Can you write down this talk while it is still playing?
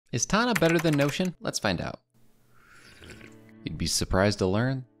Is Tana better than Notion? Let's find out. You'd be surprised to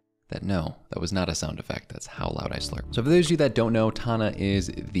learn that no, that was not a sound effect. That's how loud I slurp. So for those of you that don't know, Tana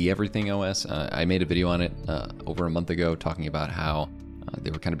is the everything OS. I made a video on it over a month ago talking about how they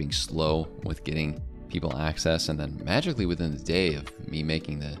were kind of being slow with getting people access, and then magically within the day of me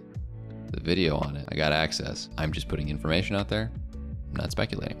making the video on it, I got access. I'm just putting information out there. I'm not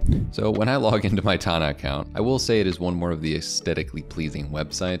speculating. So when I log into my Tana account, I will say it is one more of the aesthetically pleasing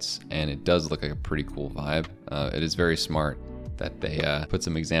websites, and it does look like a pretty cool vibe. It is very smart that they put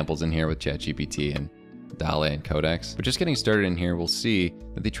some examples in here with ChatGPT and DALL-E and Codex. But just getting started in here, we'll see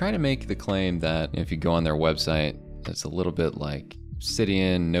that they try to make the claim that if you go on their website, it's a little bit like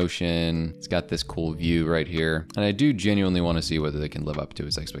Obsidian, Notion. It's got this cool view right here. And I do genuinely want to see whether they can live up to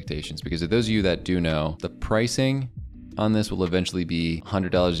its expectations, because of those of you that do know, the pricing on this will eventually be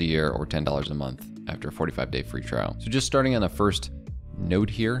 $100 a year or $10 a month after a 45-day free trial. So just starting on the first node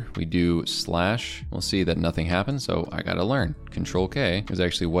here, we do /. We'll see that nothing happens, so I gotta learn. Control K is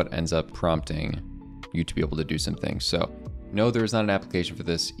actually what ends up prompting you to be able to do some things. So no, there is not an application for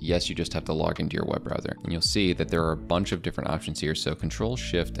this. Yes, you just have to log into your web browser. And you'll see that there are a bunch of different options here. So Control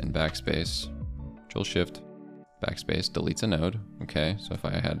Shift and Backspace. Control Shift, Backspace deletes a node. Okay, so if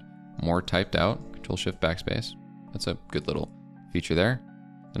I had more typed out, Control Shift Backspace, that's a good little feature there.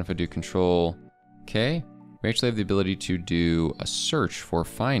 And if I do Control K, we actually have the ability to do a search for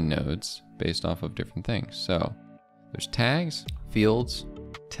find nodes based off of different things. So there's tags, fields,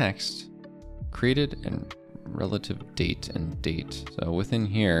 text, created, and relative date and date. So within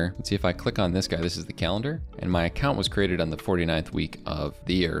here, let's see if I click on this guy, this is the calendar, and my account was created on the 49th week of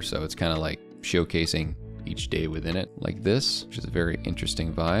the year. So it's kind of like showcasing each day within it like this, which is a very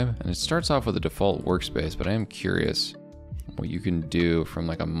interesting vibe. And it starts off with a default workspace, but I am curious what you can do from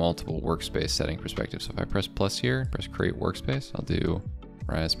like a multiple workspace setting perspective. So if I press plus here, press create workspace, I'll do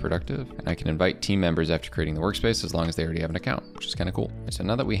Rise Productive, and I can invite team members after creating the workspace as long as they already have an account, which is kind of cool. So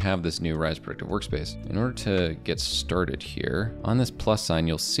now that we have this new Rise Productive workspace, in order to get started here, on this plus sign,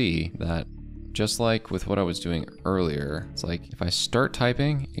 you'll see that just like with what I was doing earlier, it's like if I start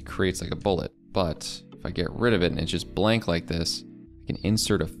typing, it creates like a bullet, but if I get rid of it and it's just blank like this, I can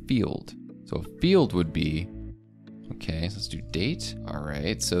insert a field. So a field would be, okay, so let's do date. All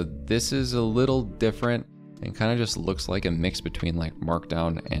right, so this is a little different and kind of just looks like a mix between like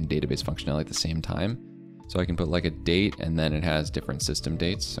Markdown and database functionality at the same time. So I can put like a date and then it has different system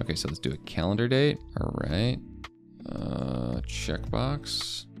dates. Okay, so let's do a calendar date. All right,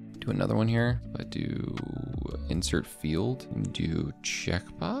 checkbox. Do another one here. If I do insert field, do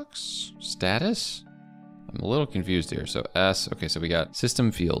checkbox, status. I'm a little confused here. So S, okay, so we got system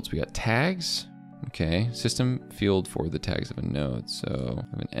fields, we got tags. Okay, system field for the tags of a node. So I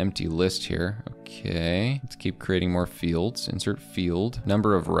have an empty list here. Okay, let's keep creating more fields. Insert field,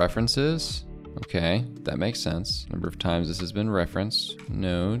 number of references. Okay, that makes sense. Number of times this has been referenced.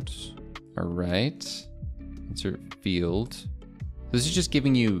 Nodes, all right. Insert field. This is just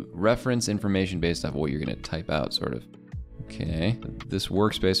giving you reference information based off what you're gonna type out, sort of. Okay, this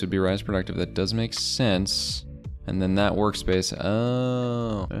workspace would be Rise Productive. That does make sense. And then that workspace,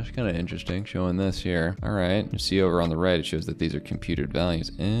 oh, that's kind of interesting, showing this here. All right, you see over on the right, it shows that these are computed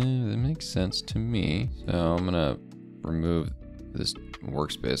values. That makes sense to me. So I'm gonna remove this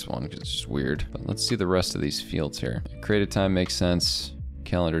workspace one because it's just weird. But let's see the rest of these fields here. Created time makes sense.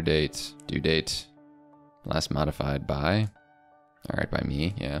 Calendar date, due date, last modified by. All right, by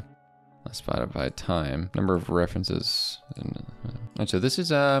me, yeah. Last modified time, number of references. And so this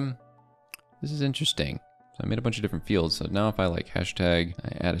is interesting. So I made a bunch of different fields. So now if I like hashtag,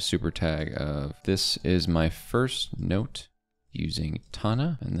 I add a super tag of this is my first note using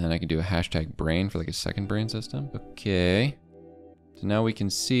Tana. And then I can do a hashtag brain for like a second brain system. Okay. So now we can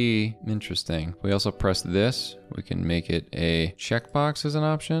see, interesting. We also press this. We can make it a checkbox as an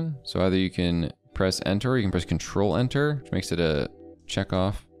option. So either you can press enter, or you can press control enter, which makes it a check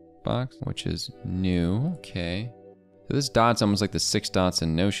off box, which is new. Okay. So this dot's almost like the 6 dots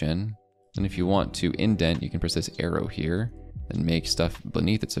in Notion. And if you want to indent, you can press this arrow here and make stuff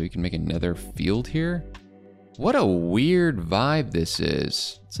beneath it. So you can make another field here. What a weird vibe this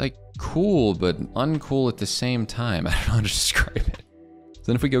is. It's like cool, but uncool at the same time. I don't know how to describe it. So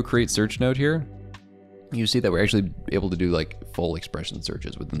then if we go create search node here, you see that we're actually able to do like full expression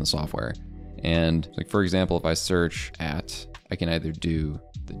searches within the software. And like, for example, if I search at, I can either do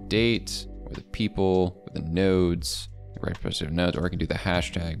the date or the people or the nodes, right perspective nodes, or I can do the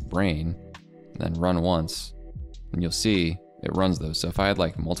hashtag brain and then run once, and you'll see it runs those. So if I had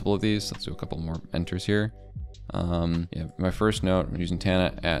like multiple of these, let's do a couple more enters here. Yeah, my first note, I'm using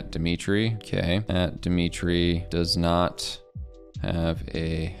Tana at Dimitri. Okay, at Dimitri does not have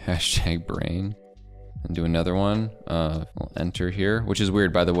a hashtag brain and do another one. We'll enter here, which is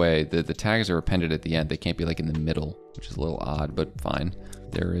weird, by the way. The tags are appended at the end. They can't be like in the middle, which is a little odd, but fine.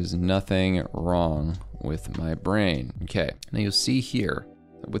 There is nothing wrong with my brain. Okay, now you'll see here,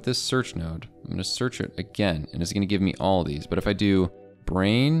 with this search node, I'm gonna search it again, and it's gonna give me all these. But if I do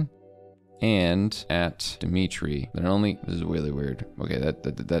brain and at Dimitri, then only, this is really weird. Okay,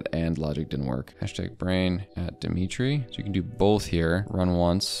 that and logic didn't work. Hashtag brain at Dimitri. So you can do both here, run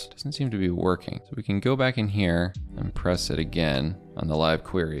once. Doesn't seem to be working. So we can go back in here and press it again on the live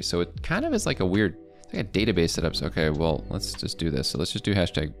query. So it kind of is like a weird, it's like a database setup. So, okay, well, let's just do this. So let's just do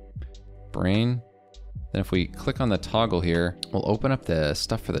hashtag brain. Then if we click on the toggle here, we'll open up the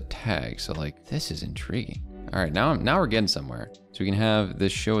stuff for the tag. So like, this is intriguing. All right, now we're getting somewhere. So we can have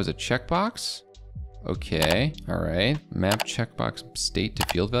this show as a checkbox. Okay, all right. Map checkbox state to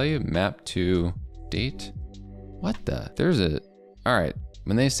field value, map to date. What the, all right.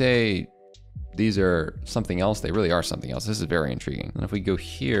 When they say these are something else, they really are something else. This is very intriguing. And if we go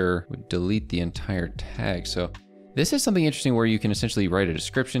here, we delete the entire tag. So this is something interesting where you can essentially write a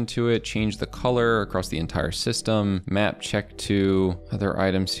description to it, change the color across the entire system, map check to other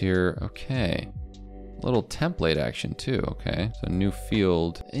items here. Okay. Little template action too, okay. So new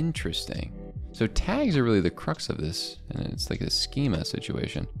field, interesting. So tags are really the crux of this, and it's like a schema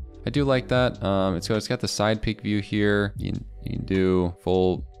situation. I do like that. It's got the side peek view here. You can do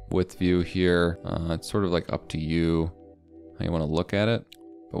full width view here. It's sort of like up to you how you want to look at it.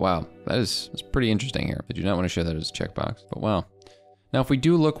 But wow, that's pretty interesting here. I do not want to show that as a checkbox, but wow. Now, if we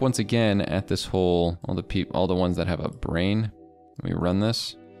do look once again at this whole, all the ones that have a brain, when we run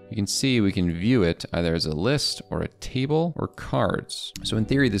this, you can see we can view it either as a list or a table or cards. So in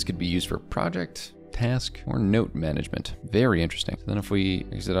theory, this could be used for project, task, or note management. Very interesting. So then if we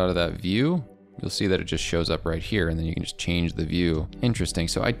exit out of that view, you'll see that it just shows up right here, and then you can just change the view. Interesting.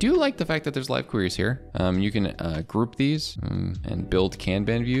 So I do like the fact that there's live queries here. You can group these and build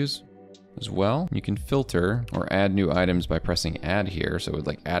Kanban views as well. You can filter or add new items by pressing add here. So it would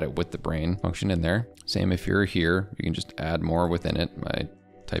like add it with the brain function in there. Same if you're here, you can just add more within it by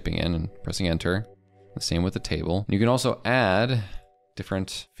typing in and pressing enter. The same with the table. You can also add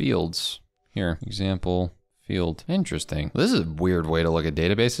different fields here. Example field. Interesting. This is a weird way to look at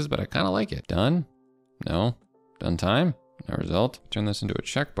databases, but I kind of like it. Done? No. Done time? No result. Turn this into a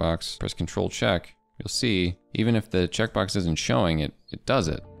checkbox. Press Control check. You'll see, even if the checkbox isn't showing it, it does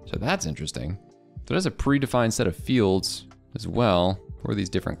it. So that's interesting. So it has a predefined set of fields as well for these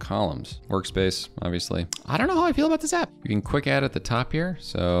different columns. Workspace, obviously. I don't know how I feel about this app. You can quick add at the top here.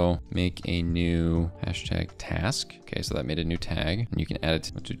 So make a new hashtag task. Okay, so that made a new tag. And you can add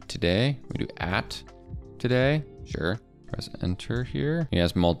it to today. We do at today. Sure. Press enter here. He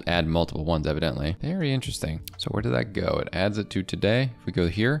has add multiple ones, evidently. Very interesting. So where did that go? It adds it to today. If we go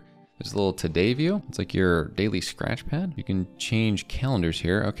here, there's a little today view. It's like your daily scratch pad. You can change calendars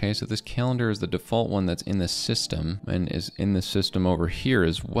here. Okay, so this calendar is the default one that's in the system and is in the system over here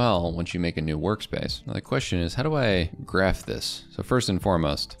as well once you make a new workspace. Now the question is, how do I graph this? So first and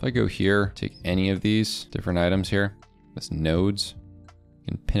foremost, if I go here, take any of these different items here, this nodes,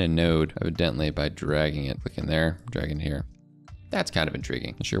 you can pin a node evidently by dragging it. Click in there, drag in here. That's kind of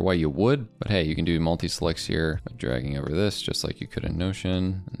intriguing. Not sure why you would, but hey, you can do multi-selects here by dragging over this just like you could in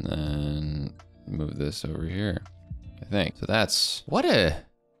Notion, and then move this over here, I think. So that's, what a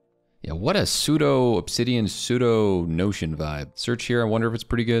pseudo Obsidian, pseudo Notion vibe. Search here, I wonder if it's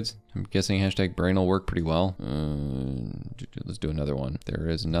pretty good. I'm guessing hashtag brain will work pretty well. Let's do another one. There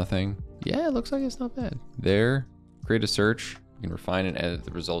is nothing. Yeah, it looks like it's not bad. There, create a search. You can refine and edit the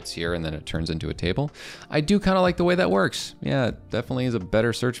results here, and then it turns into a table. I do kind of like the way that works. Yeah, it definitely is a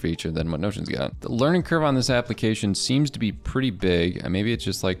better search feature than what Notion's got. The learning curve on this application seems to be pretty big. Maybe it's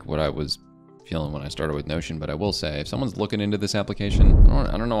just like what I was feeling when I started with Notion, but I will say, if someone's looking into this application,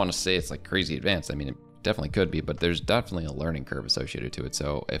 I don't want to say it's like crazy advanced. I mean, it definitely could be, but there's definitely a learning curve associated to it.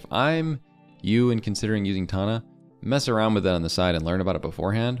 So if I'm you and considering using Tana, mess around with it on the side and learn about it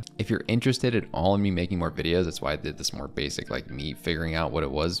beforehand. If you're interested at all in me making more videos, that's why I did this more basic, like me figuring out what it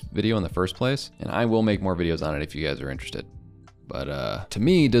was video in the first place. And I will make more videos on it if you guys are interested. But to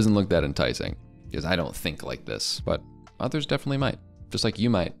me, it doesn't look that enticing because I don't think like this, but others definitely might. Just like you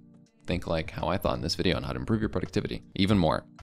might think like how I thought in this video on how to improve your productivity even more.